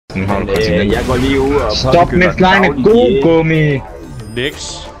Jeg går lige ud og... Stop med slime god gummi!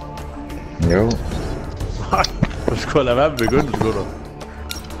 Nix. Jo. Du skulle lade være med begyndelsen, skulle du?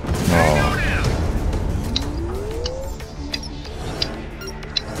 Nå.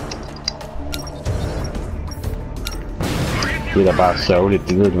 Det er da bare sørgeligt,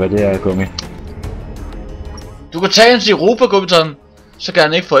 det ved du hvad det er, gummi. Du kan tage hans Europa, Gummiton. Så kan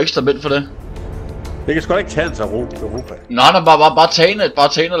han ikke få ekstra mænd for det. Det kan sgu da ikke tage hans Europa. Nej, bare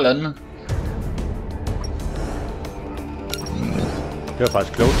tage en af landene. Det var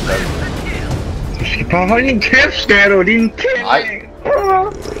faktisk klogt. Du skal bare holde din kæft, skal du, din kæft! Nej.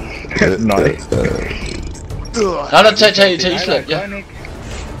 Nej. Nej, tag Island, ja.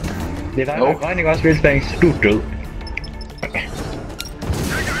 Det er dig, der er grøn, ikke også, Vildspangs? Du er død.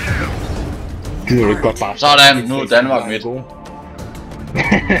 Gider du ikke godt bare... Sådan, nu er Danmark midt.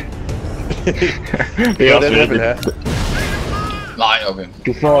 Det er også det, jeg vil have. Nej, okay.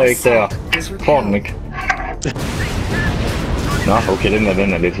 Du får ikke der. Får den ikke. Nå, okay,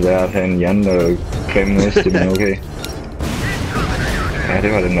 den er lidt svær at have en creme næste, men okay. Ja,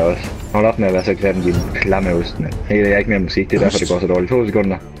 det var den der også. Hold op med at være så glat, din klamme ost, mand. Hey, jeg er ikke mere musik, det er derfor det går så dårligt. 2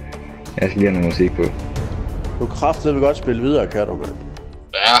 sekunder. Jeg skal lige have noget musik på. Du kraftedeme vil godt spille videre, kan du, mand.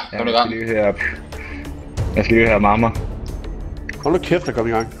 Ja, kom i gang. Jeg skal lige høre mamma. Hold nu kæft og kom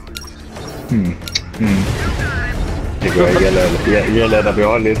i gang. Det gør ikke, jeg lader dig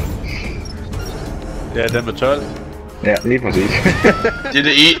beholde lidt. Ja, den med 12. Ja, lige præcis.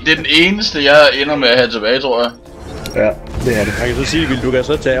 det er den eneste, jeg ender med at have tilbage, tror jeg. Ja, det er det. Jeg kan så sige, at du kan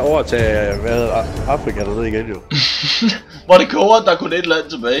så overtage, hvad hedder Afrika dernede igen, jo. Hvor det koger, der kun et land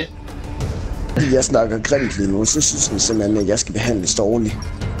tilbage. Jeg snakker grimt lige nu, så synes han simpelthen, at jeg skal behandles dårligt.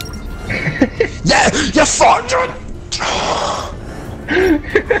 Ja, jeg får den!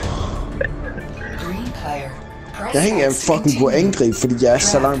 Jeg hænger en fucking god angreb, fordi jeg er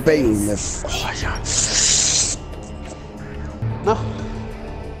så langt bagud med... Nå.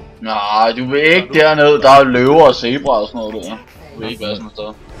 Nej, du vil ikke derned. Der er løver og zebra og sådan noget der. Du vil ikke være sådan et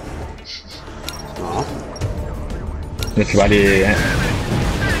sted. Nå. Jeg skal bare lige... Ja.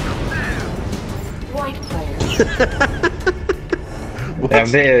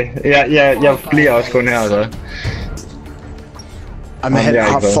 Jamen det... Jeg bliver også kun her, så. Jamen han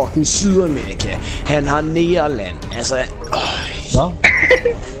har fucking Sydamerika. Han har Nederland. Altså... Nå?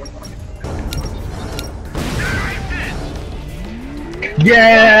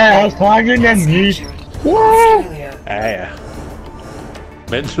 Yeah, strengen er mit! Ja.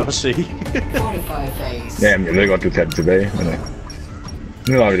 Men så se. Jamen, jeg ved godt, du tager det tilbage, men...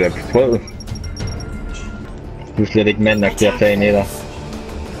 Nu har vi da prøvet. Du er slet ikke mand nok til at tage ned.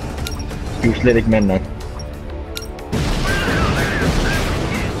 Du er slet ikke mand nok.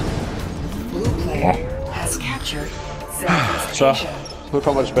 Ja. Så, nu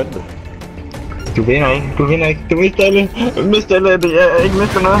kommer det spændende. Du vinder ikke. Du mister alle. Mister alle, jeg ikke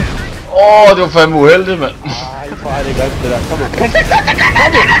mister noget. Det var fandme uheldigt, mand. Ej, for er det godt det der. Kom her.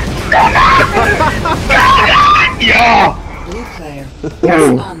 Ja!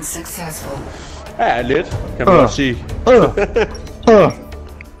 Ja, lidt, kan man også sige.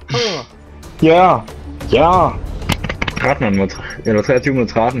 Ja! 13 mod... eller 23 mod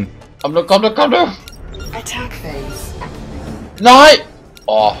 13. Kom nu! Nej!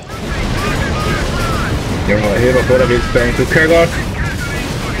 Jeg hæber på dig, Vildspangs. Du kan godt.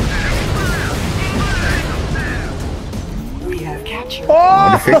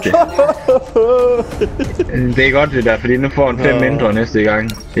 Du fik det. Det er godt det der, fordi nu får han 5 mindre næste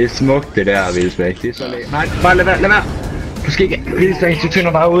gang. Det er smukt det der, Vildspangs. Det er så lækkert. Nej, bare lad være. Du skal ikke... Vildspangs, du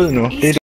tynder bare ud nu. Det er